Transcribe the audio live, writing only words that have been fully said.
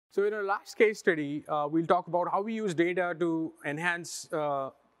So in our last case study, we'll talk about how we use data to enhance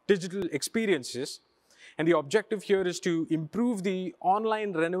digital experiences. And the objective here is to improve the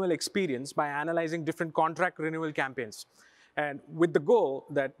online renewal experience by analyzing different contract renewal campaigns. And with the goal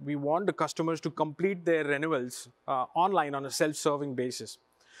that we want the customers to complete their renewals online on a self-serving basis.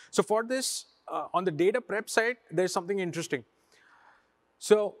 So for this, on the data prep side, there's something interesting.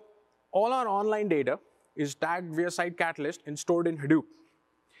 So all our online data is tagged via site catalyst and stored in Hadoop.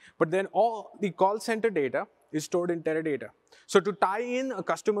 But then all the call center data is stored in Teradata. So to tie in a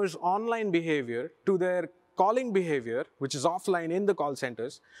customer's online behavior to their calling behavior, which is offline in the call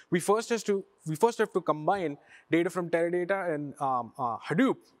centers, we first have to combine data from Teradata and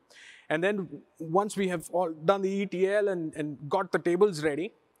Hadoop. And then once we have all done the ETL and got the tables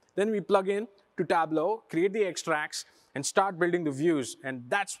ready, then we plug in to Tableau, create the extracts, and start building the views. And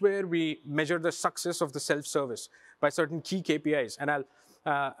that's where we measure the success of the self-service by certain key KPIs. And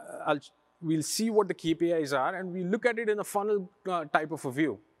we'll see what the KPIs are, and we look at it in a funnel type of a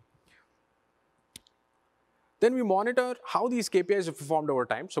view. Then we monitor how these KPIs have performed over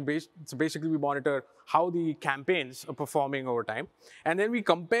time. So basically, we monitor how the campaigns are performing over time. And then we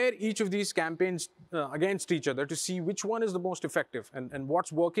compare each of these campaigns against each other to see which one is the most effective and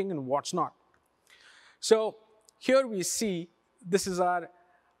what's working and what's not. So here we see this is our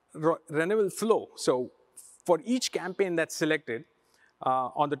renewal flow. So for each campaign that's selected,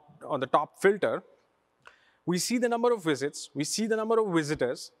 on the top filter, we see the number of visits, we see the number of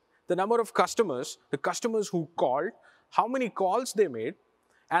visitors, the number of customers, the customers who called, how many calls they made,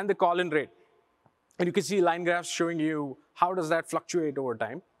 and the call-in rate. And you can see line graphs showing you how does that fluctuate over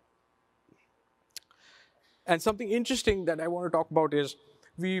time. And something interesting that I want to talk about is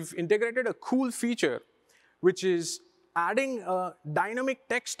we've integrated a cool feature, which is adding a dynamic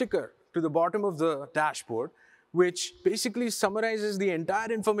text sticker to the bottom of the dashboard, which basically summarizes the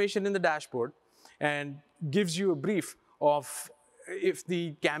entire information in the dashboard and gives you a brief of if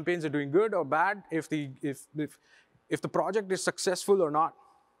the campaigns are doing good or bad, if the project is successful or not.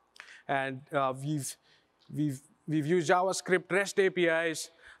 And we've used JavaScript REST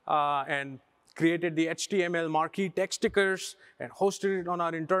APIs and created the HTML marquee text stickers and hosted it on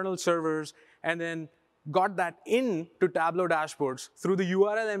our internal servers, and then got that into Tableau dashboards through the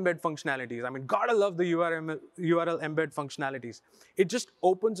URL embed functionalities. I mean, gotta love the URL embed functionalities. It just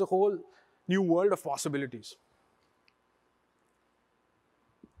opens a whole new world of possibilities.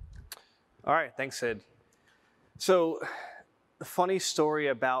 All right, thanks, Sid. So the funny story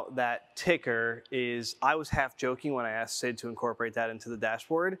about that ticker is I was half joking when I asked Sid to incorporate that into the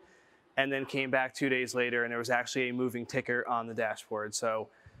dashboard, and then came back 2 days later and there was actually a moving ticker on the dashboard. So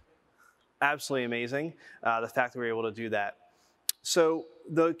absolutely amazing, the fact that we were able to do that. So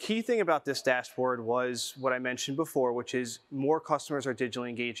the key thing about this dashboard was what I mentioned before, which is more customers are digitally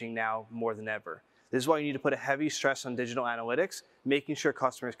engaging now more than ever. This is why you need to put a heavy stress on digital analytics, making sure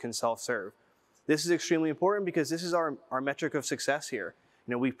customers can self-serve. This is extremely important because this is our metric of success here.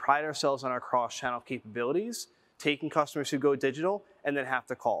 You know, we pride ourselves on our cross-channel capabilities, taking customers who go digital and then have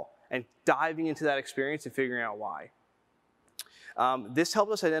to call, and diving into that experience and figuring out why. This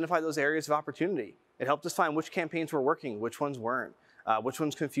helped us identify those areas of opportunity. It helped us find which campaigns were working, which ones weren't, which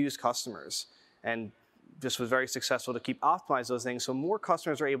ones confused customers. And this was very successful to keep optimize those things so more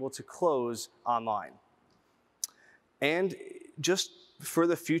customers are able to close online. And just for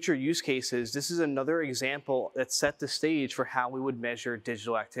the future use cases, this is another example that set the stage for how we would measure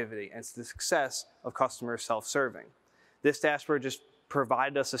digital activity and the success of customers self-serving. This dashboard just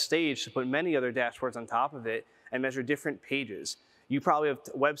provided us a stage to put many other dashboards on top of it and measure different pages. You probably have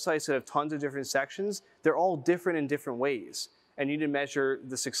websites that have tons of different sections. They're all different in different ways. And you need to measure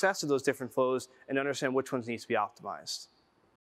the success of those different flows and understand which ones need to be optimized.